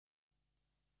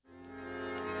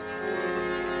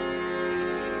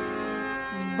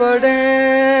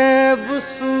बड़े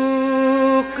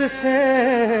वसूक से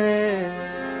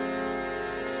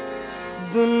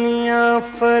दुनिया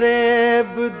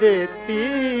फरेब देती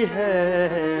है,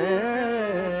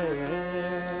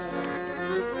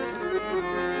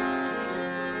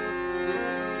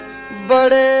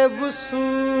 बड़े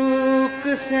वसूक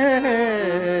से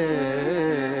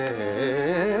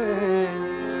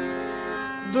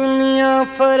दुनिया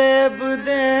फरेब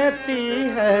देती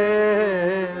है,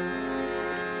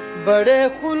 बड़े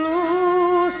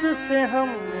खुलूस से हम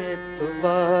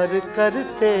एतबार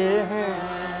करते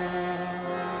हैं।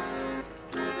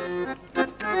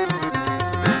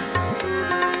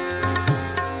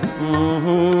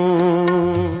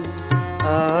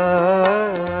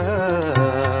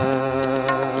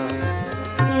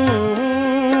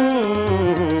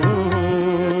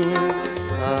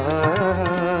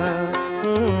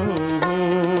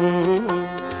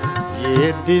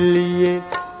 ये दिल ये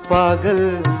पागल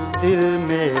दिल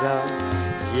मेरा,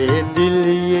 ये दिल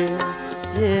ये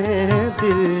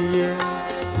दिल ये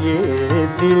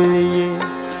दिल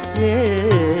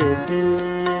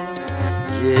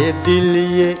ये दिल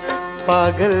ये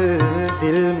पागल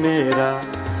दिल मेरा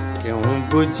क्यों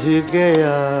बुझ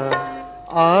गया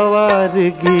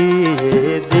आवारगी।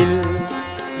 ये दिल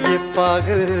ये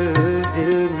पागल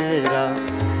दिल मेरा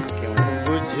क्यों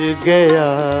बुझ गया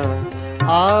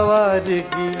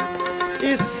आवारगी।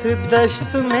 इस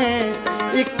दश्त में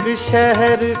एक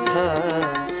शहर था,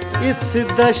 इस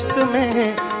दश्त में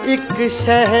एक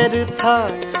शहर था,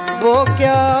 वो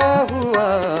क्या हुआ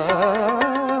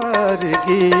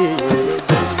रगी।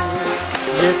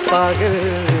 ये पागल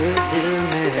दिल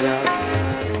मेरा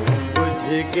क्यों बुझ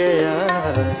गया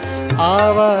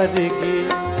आवारगी।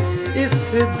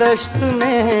 इस दश्त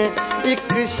में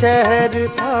एक शहर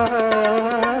था,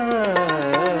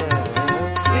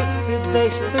 इस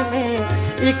दश्त में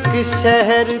एक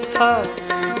शहर था,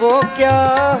 वो क्या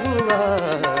हुआ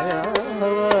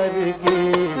आवारगी।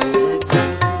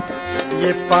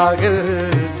 ये पागल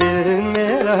दिल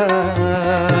मेरा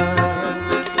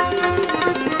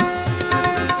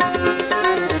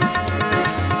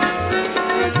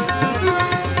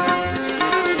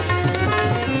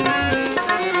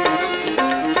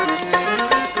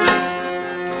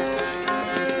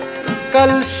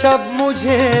कल शब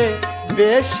मुझे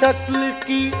बेशक्ल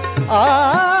की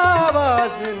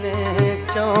आवाज ने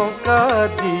चौंका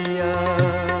दिया।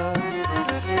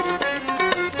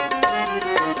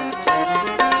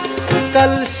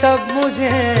 कल शब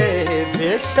मुझे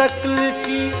बेशक्ल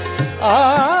की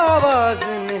आवाज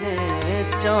ने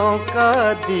चौंका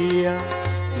दिया।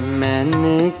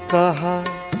 मैंने कहा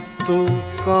तू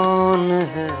कौन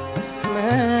है,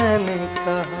 मैंने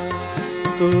कहा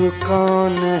तू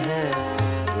कौन है,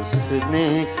 उसने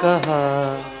कहा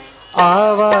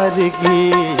आवारगी।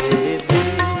 दिल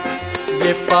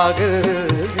ये पागल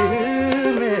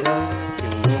दिल मेरा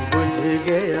क्यों बुझ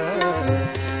गया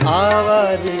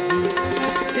आवारगी।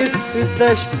 इस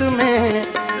दश्त में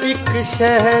एक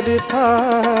शहर था,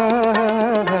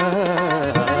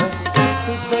 इस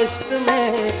दश्त में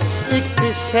एक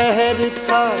शहर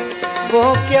था, वो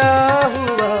क्या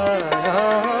हुआ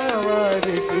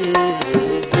आवारगी।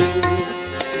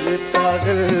 ये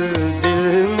पागल दिल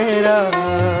मेरा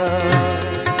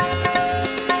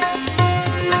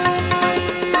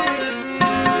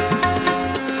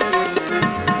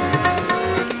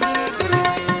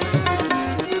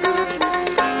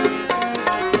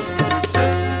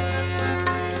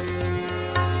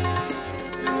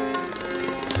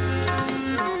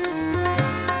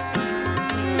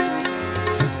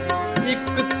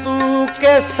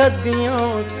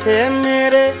सदियों से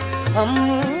मेरे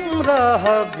हमराह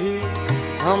भी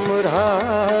हमराज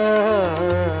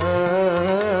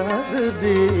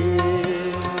भी।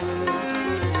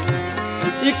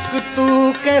 एक तू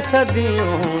के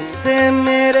सदियों से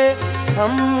मेरे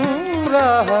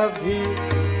हमराह भी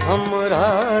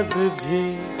हमराज भी।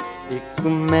 एक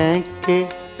मैं के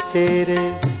तेरे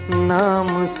नाम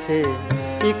से,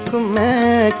 एक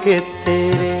मैं के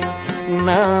तेरे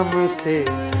नाम से,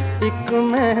 एक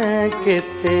मैं के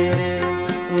तेरे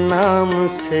नाम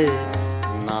से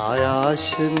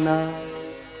नायाशना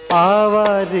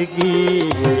आवारगी।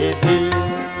 ये दिल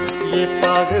ये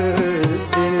पागल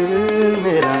दिल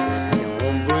मेरा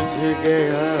क्यों बुझ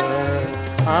गया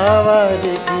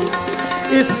आवारगी।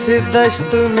 इस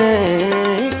दश्त में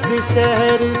एक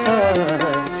शहर था,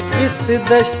 इस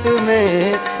दश्त में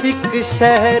एक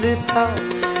शहर था,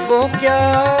 वो क्या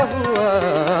हुआ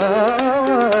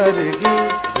आवारगी।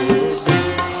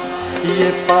 ये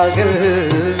पागल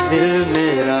दिल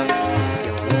मेरा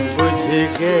क्यों बुझ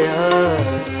गया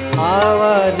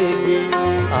आवारगी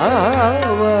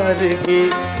आवारगी।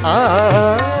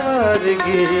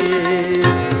 आवारगी।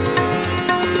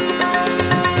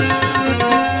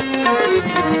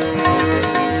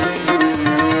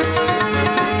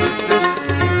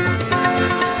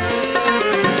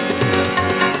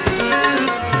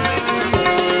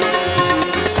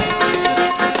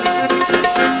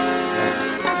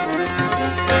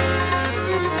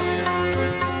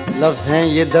 लफ्ज हैं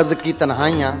ये दर्द की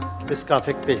तन्हाइयाँ, इसका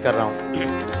फिक्र पेश कर रहा हूँ।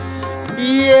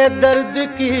 ये दर्द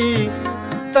की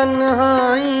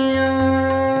तन्हाइयाँ,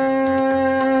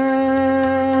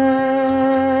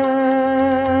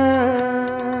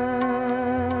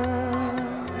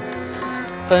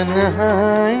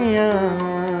 तन्हाइयाँ,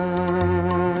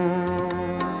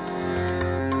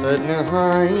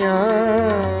 तन्हाइयाँ,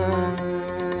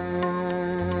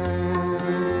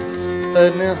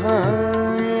 तन्हाइयाँ,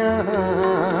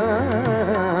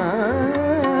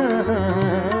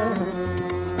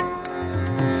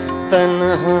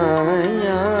 तन्हाइयाँ।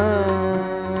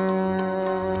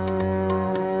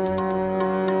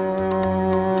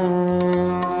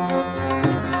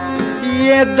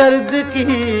 ये दर्द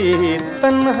की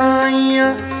तन्हाइयाँ,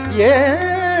 ये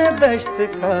दश्त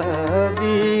का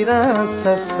वीरान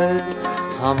सफर,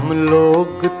 हम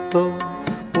लोग तो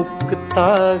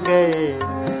उकता गए,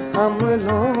 हम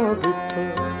लोग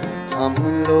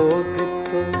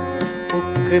तो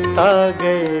उकता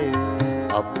गए,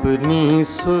 अपनी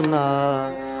सुना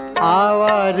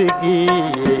आवारगी।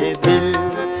 ये दिल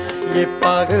ये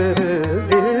पागल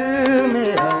दिल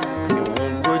मेरा क्यों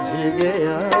बुझ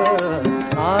गया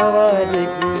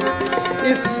आवारगी।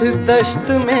 इस दश्त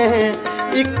में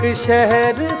एक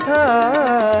शहर था,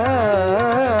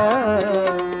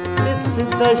 इस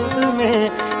दश्त में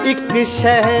एक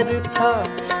शहर था,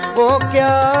 वो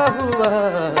क्या हुआ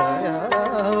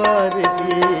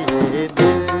आवारगी। ये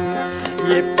दिल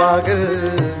ये पागल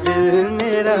दिल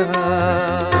मेरा।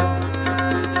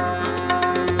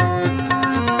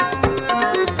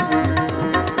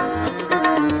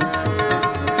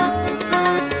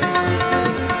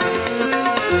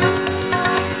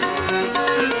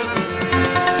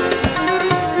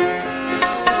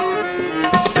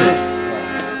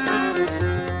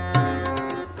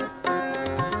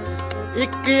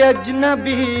 एक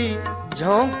अजनबी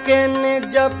झोंके ने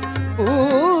जब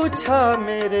पूछा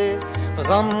मेरे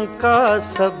गम का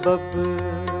सबब,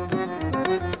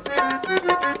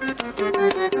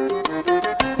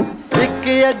 एक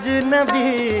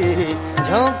अजनबी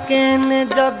झोंके ने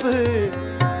जब,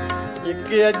 एक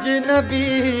अजनबी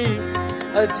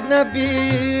अजनबी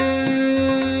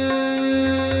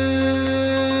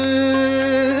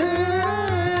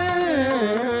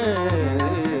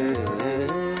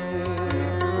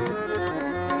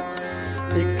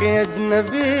एक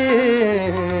अजनबी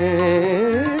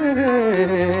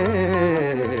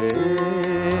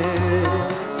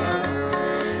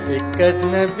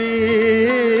अजनबी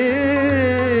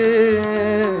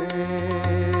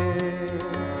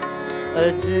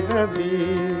अजनबी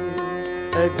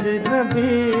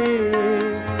अजनबी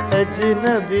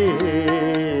अजनबी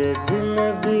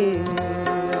अजनबी।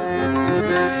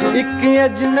 एक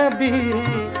अजनबी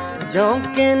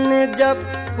झोंके ने जब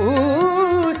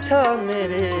पूछा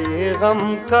मेरे गम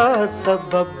का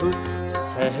सबब,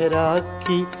 सहरा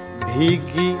की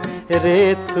भीगी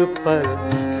रेत पर,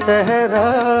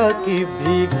 सहरा की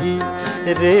भीगी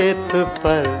रेत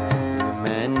पर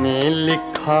मैंने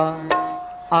लिखा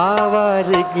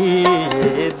आवारगी।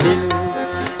 ये दिल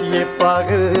ये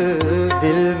पागल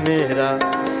दिल मेरा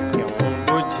क्यों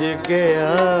बुझ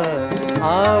गया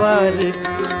आवारगी।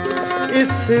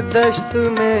 इस दश्त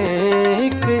में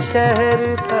एक शहर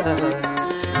था,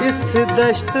 इस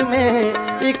दश्त में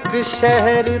एक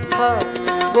शहर था,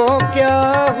 वो क्या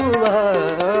हुआ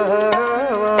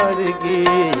आवारगी।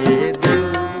 ये दिल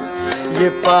ये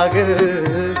पागल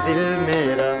दिल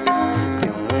मेरा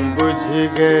क्यों बुझ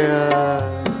गया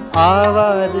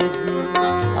आवारगी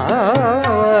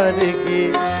आवारगी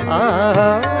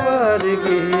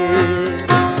आवारगी।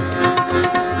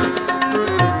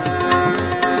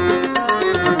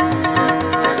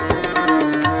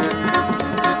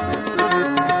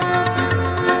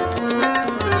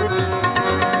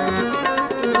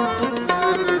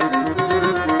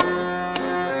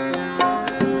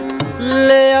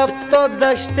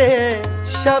 दश्ते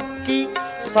शब की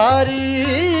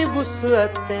सारी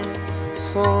वुसअतें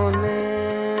सोने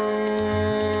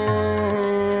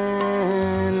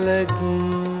लगी।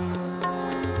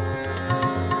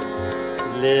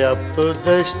 ले अब तो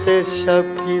दश्ते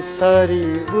शब की सारी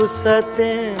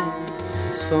वुसअतें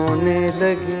सोने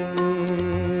लगी।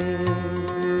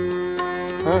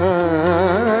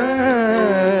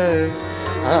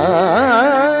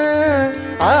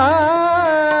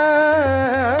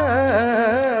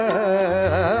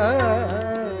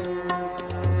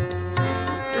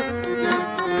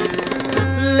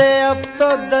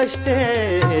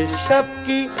 शब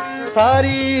की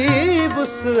सारी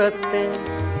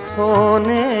वुसअतें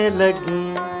सोने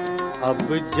लगी। अब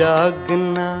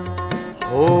जागना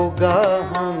होगा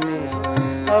हमें,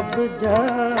 अब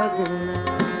जागना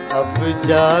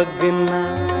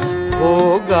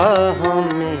होगा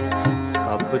हमें।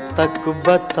 कब तक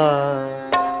बता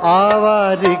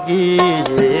आवारगी,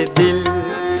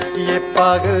 ये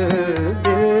पागल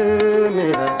दिल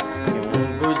मेरा क्यों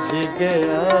बुझ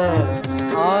गया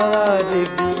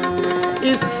आवारगी।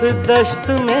 इस दश्त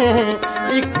में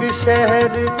एक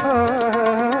शहर था,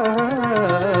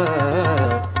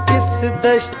 इस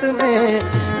दश्त में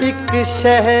एक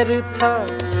शहर था,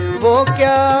 वो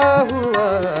क्या हुआ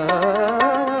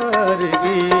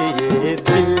ये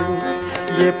दिल,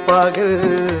 ये पागल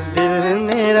दिल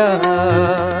मेरा।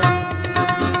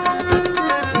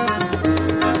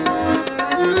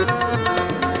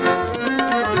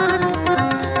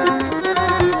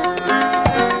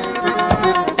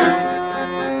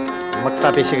 मक्ता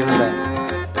पेश करना है।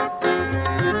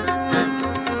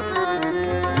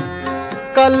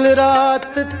 कल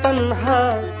रात तन्हा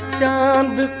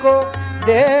चांद को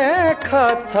देखा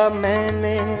था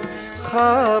मैंने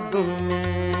ख्वाब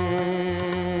में,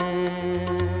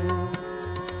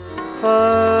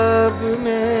 ख्वाब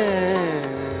में,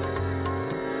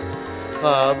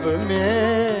 ख्वाब में,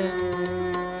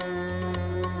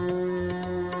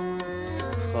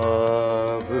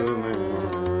 ख्वाब में,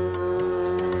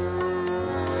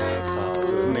 ख्वाब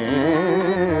में,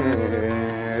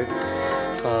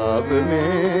 ख्वाब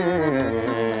में।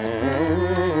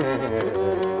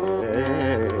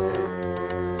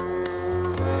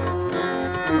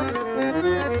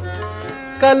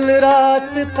 कल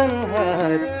रात तन्हा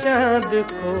चांद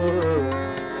को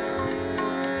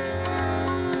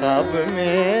ख्वाब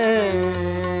में,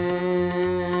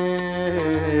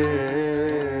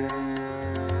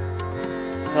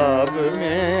 ख्वाब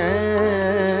में,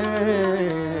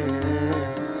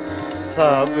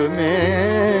 ख्वाब में,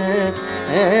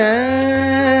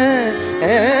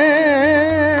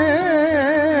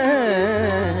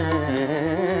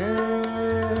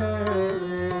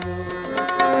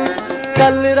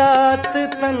 कल रात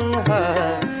तन्हा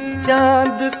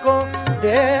चांद को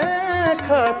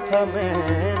देखा था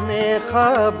मैंने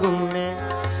ख्वाब में।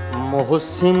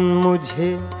 मोहसिन मुझे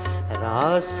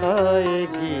रास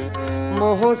आएगी,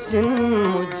 मोहसिन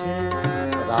मुझे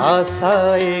रास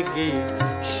आएगी,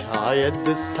 शायद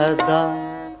सदा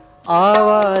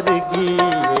आवारगी।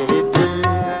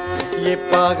 ये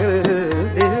पागल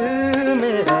दिल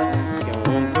मेरा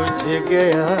क्यों बुझ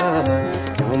गया,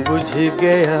 क्यों बुझ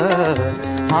गया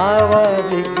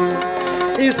आवारगी।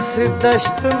 इस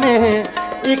दश्त में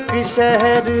एक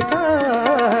शहर था,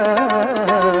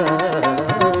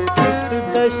 इस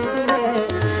दश्त में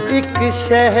एक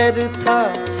शहर था,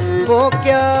 वो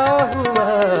क्या हुआ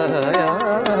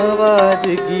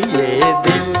आवारगी। ये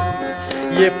दिल,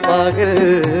 ये पागल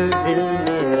दिल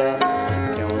मेरा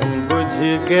क्यों बुझ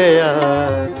गया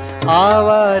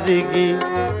आवारगी,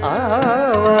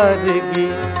 आवारगी,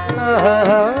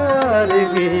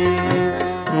 आवारगी।